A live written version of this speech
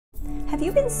Have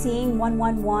you been seeing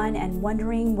 111 and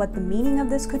wondering what the meaning of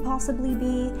this could possibly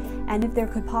be, and if there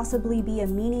could possibly be a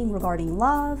meaning regarding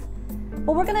love?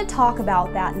 Well, we're going to talk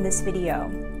about that in this video.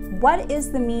 What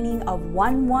is the meaning of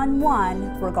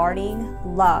 111 regarding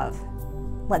love?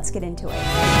 Let's get into it.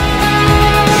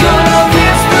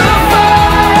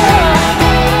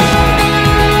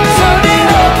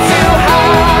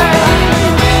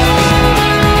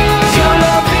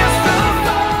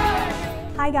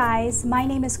 Hi guys, my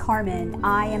name is Carmen.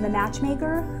 I am a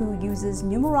matchmaker who uses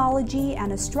numerology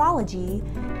and astrology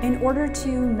in order to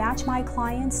match my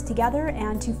clients together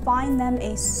and to find them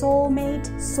a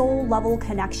soulmate, soul-level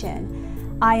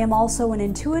connection. I am also an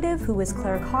intuitive who is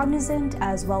claircognizant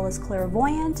as well as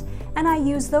clairvoyant, and I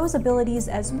use those abilities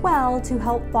as well to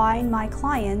help find my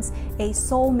clients a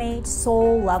soulmate,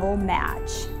 soul-level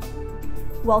match.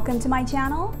 Welcome to my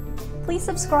channel. Please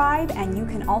subscribe, and you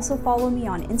can also follow me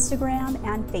on Instagram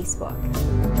and Facebook.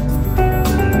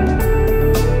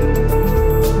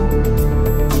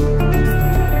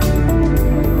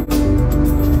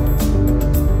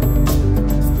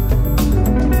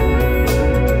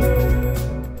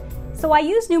 So I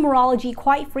use numerology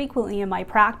quite frequently in my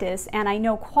practice, and I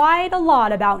know quite a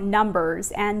lot about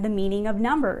numbers and the meaning of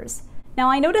numbers. Now,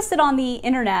 I noticed that on the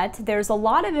internet, there's a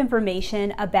lot of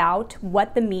information about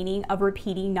what the meaning of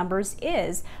repeating numbers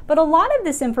is, but a lot of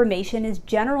this information is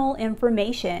general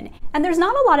information, and there's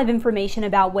not a lot of information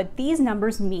about what these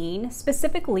numbers mean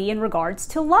specifically in regards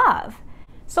to love.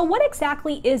 So what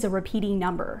exactly is a repeating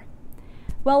number?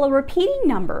 Well, a repeating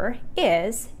number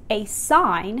is a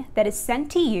sign that is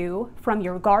sent to you from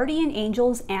your guardian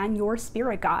angels and your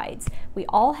spirit guides. We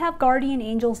all have guardian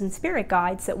angels and spirit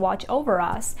guides that watch over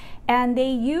us, and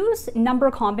they use number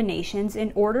combinations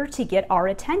in order to get our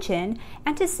attention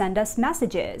and to send us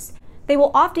messages. They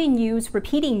will often use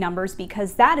repeating numbers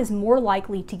because that is more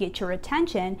likely to get your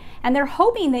attention, and they're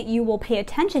hoping that you will pay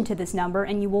attention to this number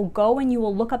and you will go and you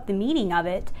will look up the meaning of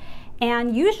it.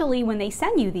 And usually when they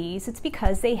send you these, it's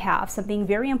because they have something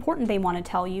very important they want to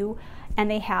tell you, and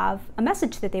they have a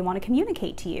message that they want to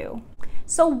communicate to you.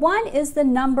 So 1 is the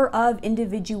number of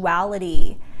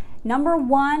individuality. Number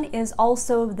 1 is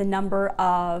also the number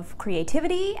of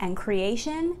creativity and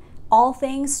creation. All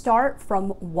things start from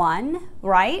 1,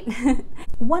 right?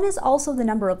 1 is also the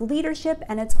number of leadership,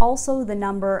 and it's also the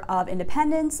number of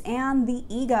independence and the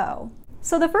ego.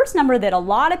 So the first number that a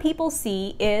lot of people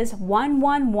see is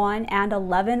 111 and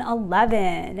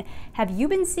 1111. Have you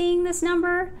been seeing this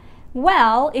number?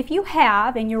 Well, if you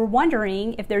have and you're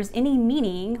wondering if there's any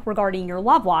meaning regarding your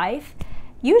love life,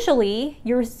 usually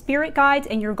your spirit guides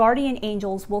and your guardian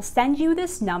angels will send you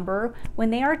this number when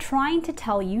they are trying to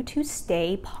tell you to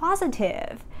stay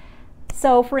positive.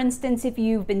 So for instance, if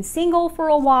you've been single for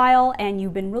a while and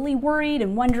you've been really worried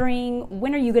and wondering,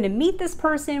 when are you going to meet this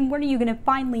person? When are you going to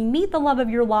finally meet the love of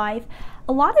your life?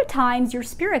 A lot of times your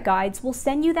spirit guides will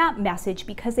send you that message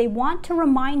because they want to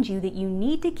remind you that you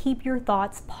need to keep your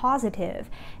thoughts positive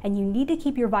and you need to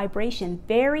keep your vibration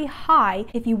very high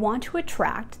if you want to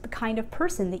attract the kind of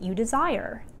person that you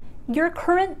desire. Your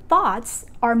current thoughts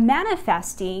are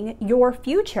manifesting your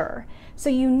future. So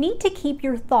you need to keep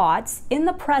your thoughts in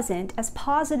the present as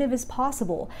positive as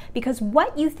possible, because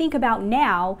what you think about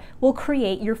now will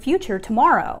create your future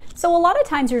tomorrow. So a lot of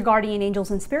times your guardian angels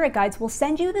and spirit guides will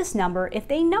send you this number if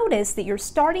they notice that you're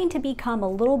starting to become a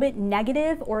little bit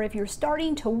negative, or if you're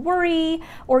starting to worry,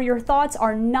 or your thoughts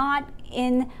are not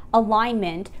in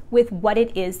alignment with what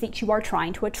it is that you are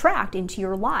trying to attract into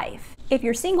your life. If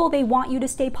you're single, they want you to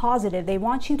stay positive. They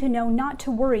want you to know not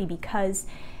to worry, because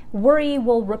worry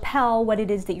will repel what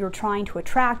it is that you're trying to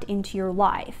attract into your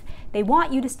life. They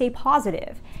want you to stay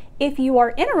positive. If you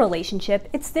are in a relationship,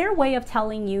 it's their way of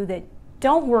telling you that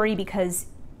don't worry, because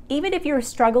even if you're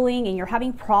struggling and you're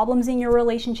having problems in your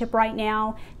relationship right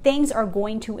now, things are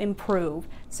going to improve.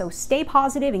 So stay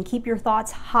positive and keep your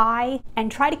thoughts high,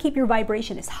 and try to keep your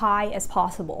vibration as high as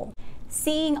possible.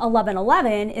 Seeing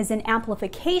 1111 is an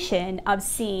amplification of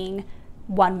seeing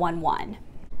 111.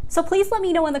 So please let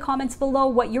me know in the comments below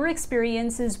what your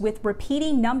experiences with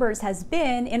repeating numbers has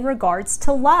been in regards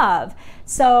to love.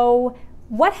 So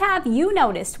what have you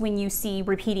noticed when you see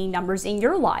repeating numbers in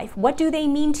your life? What do they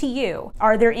mean to you?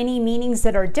 Are there any meanings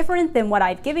that are different than what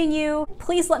I've given you?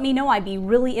 Please let me know. I'd be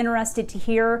really interested to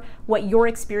hear what your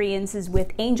experiences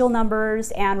with angel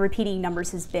numbers and repeating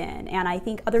numbers has been. And I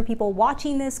think other people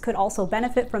watching this could also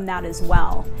benefit from that as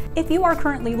well. If you are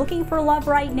currently looking for love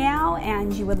right now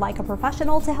and you would like a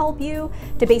professional to help you,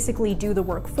 to basically do the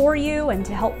work for you and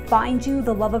to help find you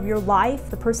the love of your life,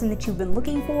 the person that you've been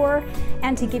looking for,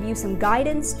 and to give you some guidance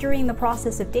guidance during the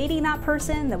process of dating that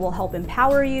person that will help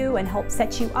empower you and help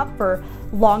set you up for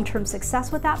long-term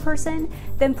success with that person,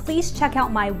 then please check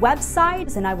out my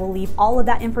website, and I will leave all of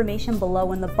that information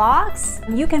below in the box.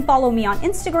 You can follow me on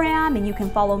Instagram and you can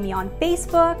follow me on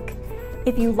Facebook.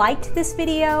 If you liked this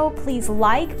video, please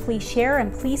like, please share,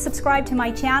 and please subscribe to my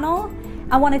channel.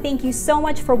 I want to thank you so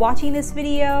much for watching this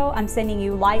video. I'm sending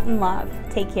you light and love.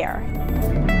 Take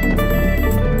care.